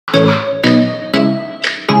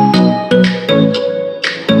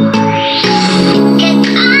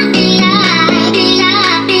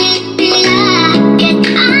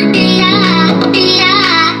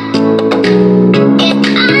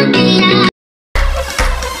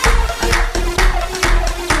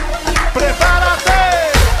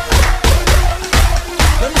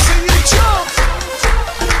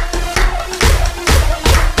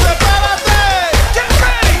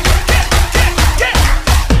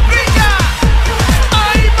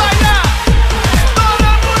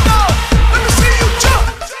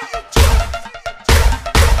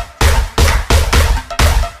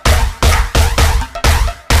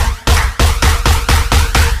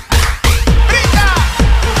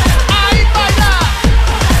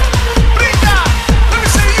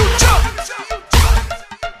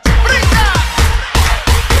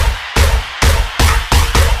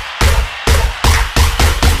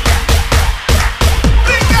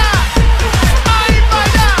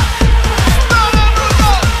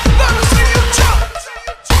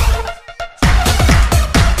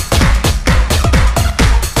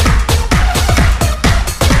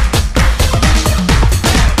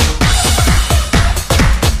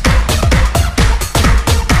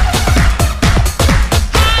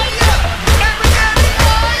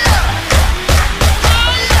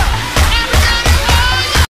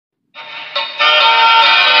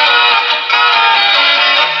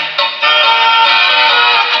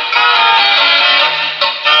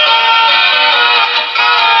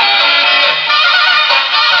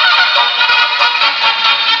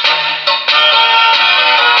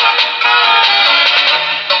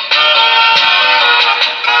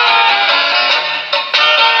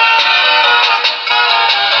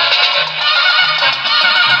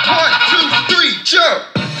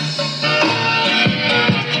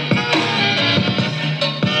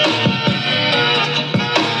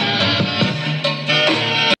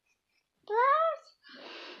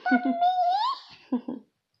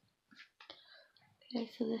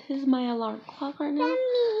This is my alarm clock right now.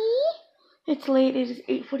 It's late. It is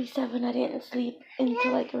 8:47. I didn't sleep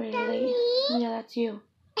until like really late. Yeah, that's you.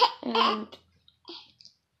 And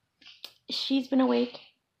she's been awake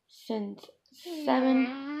since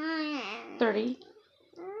 7:30.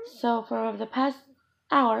 So for the past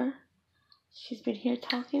hour, she's been here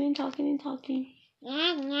talking and talking and talking.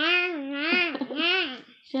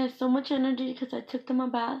 She has so much energy because I took them a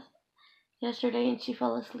bath yesterday and she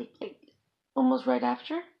fell asleep like almost right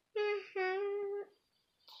after.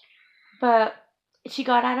 But she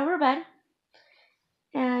got out of her bed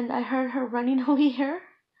and I heard her running over here.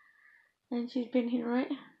 And she's been here,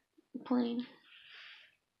 right? Playing.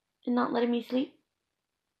 And not letting me sleep.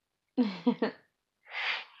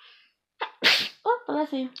 Oh,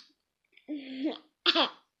 bless you.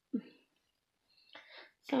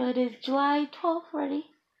 So it is July 12th already.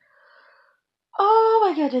 Oh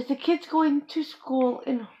my goodness, the kids going to school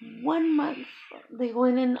in 1 month. They go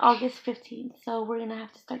in August 15th. So we're going to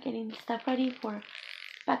have to start getting stuff ready for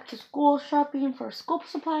back to school shopping for school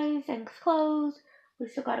supplies and clothes. We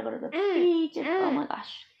still got to go to the beach. And, oh my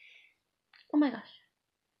gosh. Oh my gosh.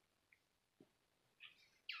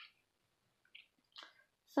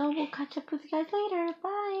 So we'll catch up with you guys later.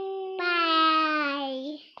 Bye.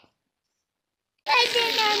 Bye.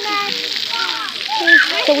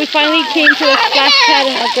 So we finally came to a splash pad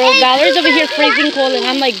and our girl Valerie's over here freezing cold and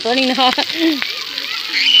I'm like burning hot.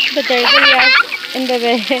 But there's Elias and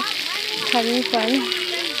Bebe having fun.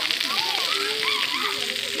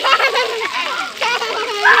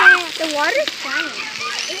 The water's fine.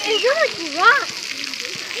 It's like rocks.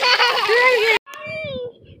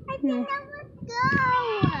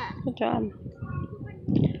 Good job.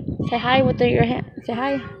 Say hi with your hand. Say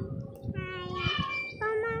hi. Hi.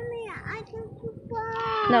 Oh, Mommy, I can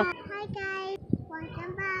football. No. Hi, guys.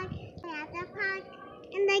 Welcome back. We're at the park.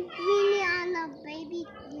 And the greenie on the baby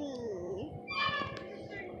green.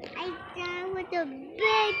 I done with the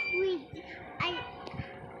big green.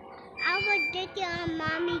 I was getting on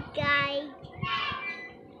Mommy, guys.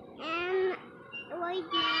 And right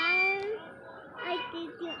now, I did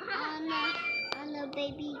it on the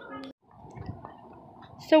baby green.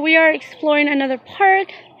 So we are exploring another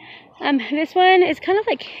park. This one is kind of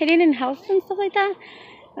like hidden in houses and stuff like that.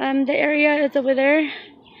 The area is over there.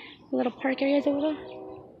 The little park area is over there.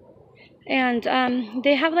 And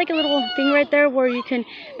they have like a little thing right there where you can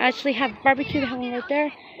actually have barbecue. They have one right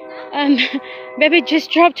there. Baby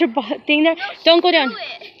just dropped her thing there. Don't go down.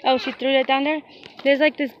 Oh, she threw it down there. There's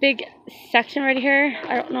like this big section right here.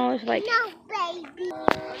 I don't know if like... No, baby.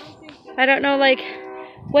 I don't know like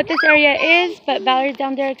what this area is, but Valerie's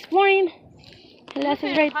down there exploring. Les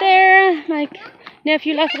is right there. My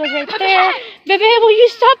nephew Les is right there. Bebe, will you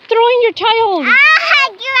stop throwing your child?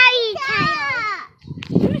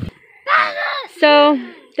 So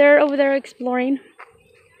they're over there exploring.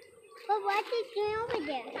 But what's it doing over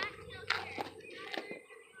there?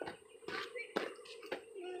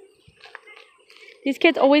 These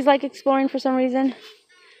kids always like exploring for some reason.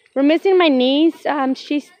 We're missing my niece.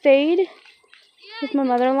 She stayed with my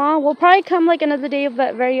mother-in-law. We'll probably come like another day,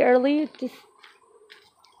 but very early.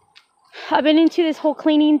 I've been into this whole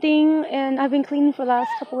cleaning thing, and I've been cleaning for the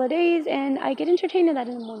last couple of days, and I get entertained in that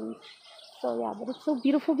in the morning. So yeah, but it's so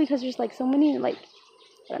beautiful because there's like so many, like,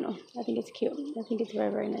 I don't know. I think it's cute. I think it's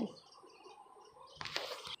very, very nice.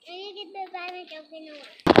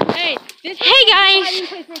 Hey guys!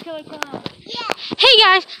 Hey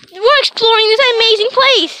guys! We're exploring this amazing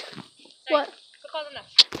place! What?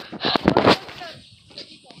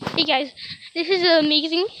 Hey guys, this is an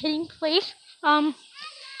amazing hidden place. Come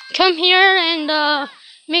here and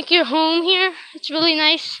make your home here. It's really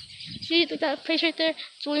nice. See, look at that place right there.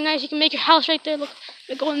 It's really nice. You can make your house right there. Look,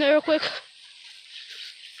 let me go in there real quick.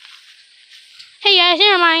 Hey guys,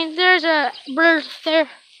 never mind. There's a bird there.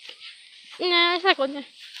 Nah, it's not going there.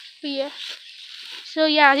 But yeah. So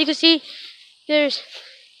yeah, as you can see, there's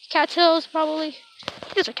cattails probably.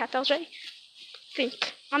 These are cattails, right? I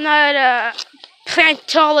think. I'm not a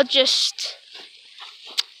plantologist.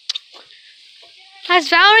 That's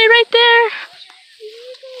Valerie right there.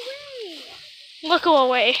 Look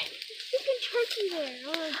away. You can turkey there.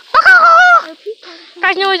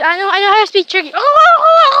 Guys, I know how to speak turkey. There's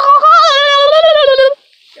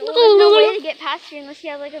no way to get past here unless you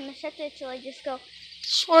have like a machete to like just go.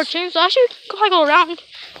 Or a chainsaw. I should probably go around.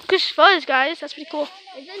 Good fuzz, guys. That's pretty cool.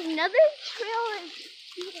 There's another trail in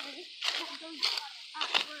here that goes up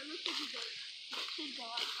where it looks like you go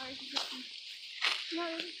up. Or you can no,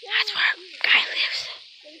 that's where a guy lives.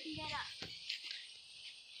 So you can get up.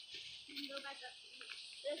 You can go back up.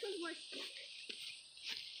 This is more steep.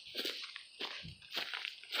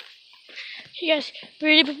 Yes,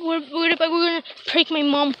 we're gonna prank my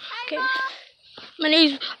mom. Okay. My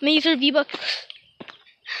name's V-Bucks.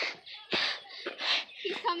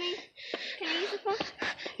 He's coming. Can I use the phone?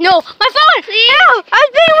 No, my phone! Ow! I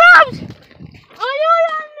was being robbed! Oh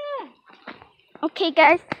no! Okay,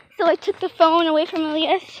 guys. So I took the phone away from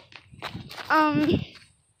Elias. I'm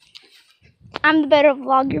the better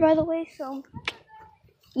vlogger, by the way, so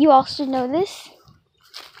you all should know this.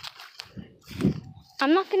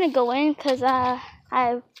 I'm not gonna go in because I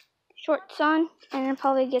have shorts on, and I'll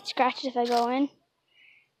probably get scratched if I go in.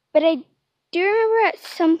 But I do remember at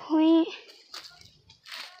some point,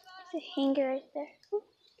 there's a hanger right there.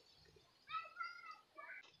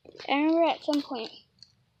 I remember at some point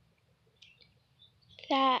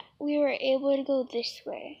that we were able to go this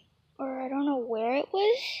way, or I don't know where it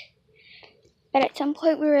was, but at some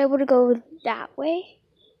point we were able to go that way,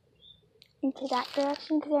 into that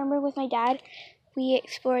direction, because I remember with my dad, we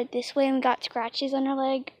explored this way and we got scratches on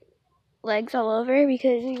our legs all over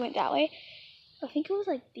because we went that way. I think it was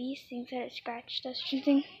like these things that had scratched us or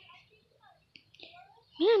something.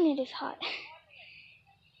 Man, it is hot.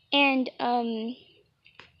 And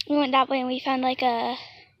we went that way and we found like a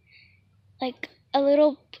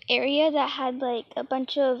little area that had like a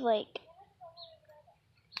bunch of like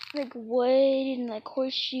wood and like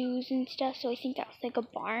horseshoes and stuff. So I think that was like a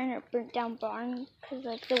barn or burnt down barn because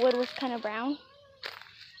like the wood was kind of brown.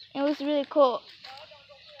 It was really cool.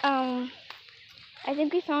 I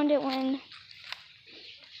think we found it when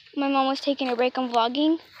my mom was taking a break on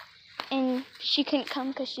vlogging and she couldn't come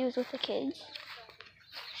because she was with the kids.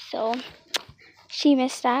 So she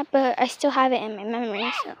missed that, but I still have it in my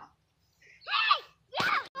memory, so.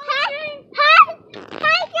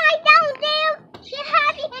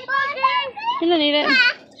 You don't need it.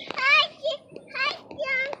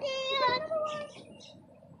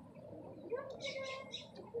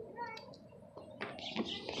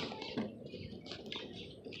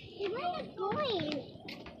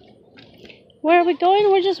 Where are we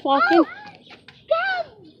going? We're just walking. Oh, Dad,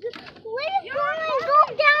 where are you going?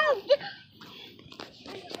 Go down.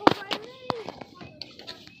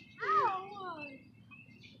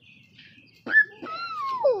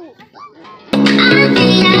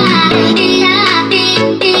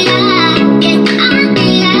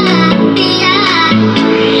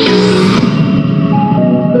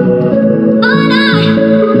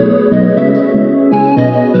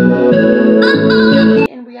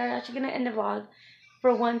 And we are actually gonna end the vlog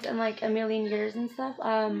for once in like a million years and stuff.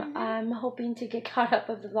 I'm hoping to get caught up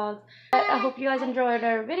with the vlogs. I hope you guys enjoyed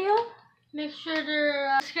our video. Make sure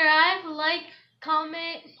to subscribe, like,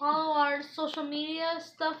 comment, follow our social media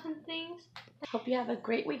stuff and things. Hope you have a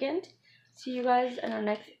great weekend. See you guys in our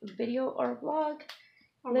next video or vlog.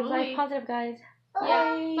 Live life positive, guys.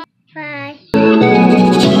 Bye. Bye.